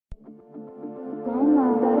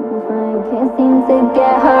Can't seem to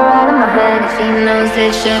get her out of my head. She knows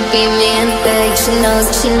it should be me in bed. She knows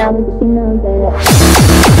it, she knows it, she knows it.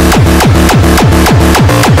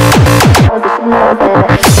 She knows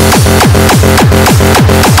it.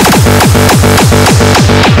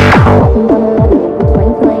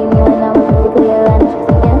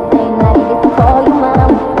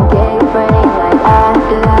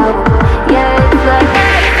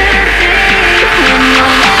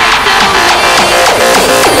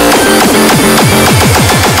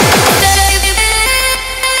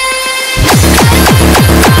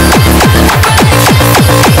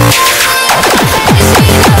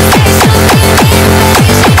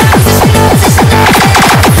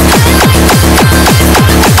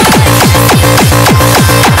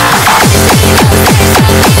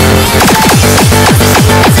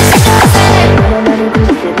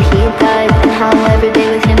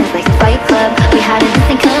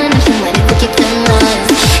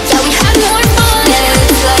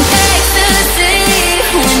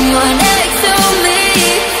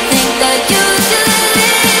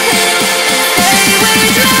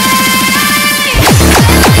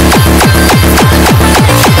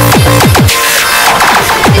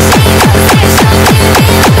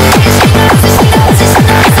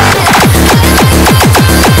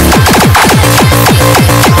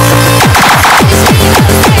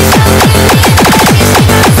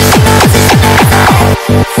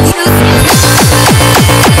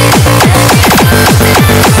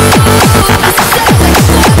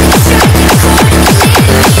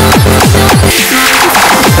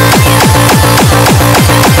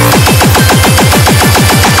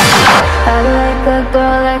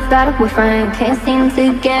 Boyfriend can't seem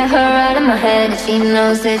to get her out of my head. She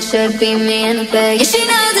knows it should be me in the bed. Yeah, she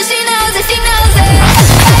knows it, she knows it, she knows it.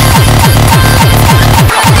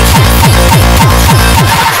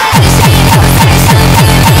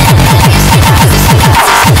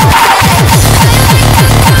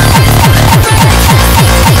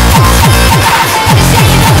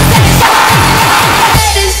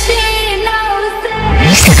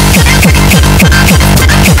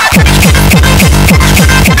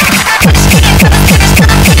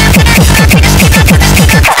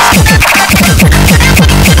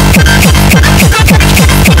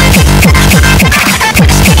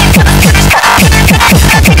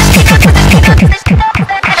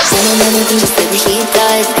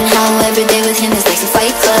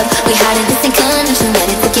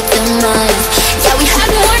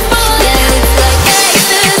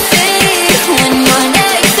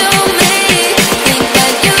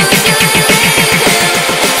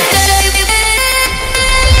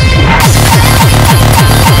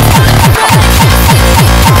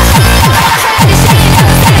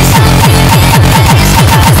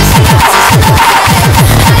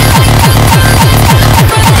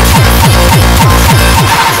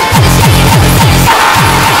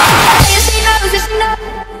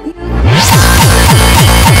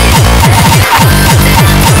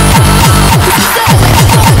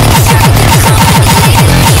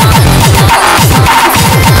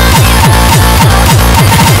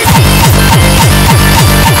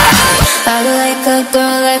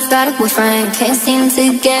 Boyfriend can't seem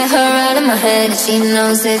to get her out of my head. She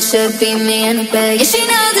knows it should be me in the bed. Yeah, she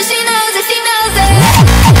knows it, she knows it, she knows it.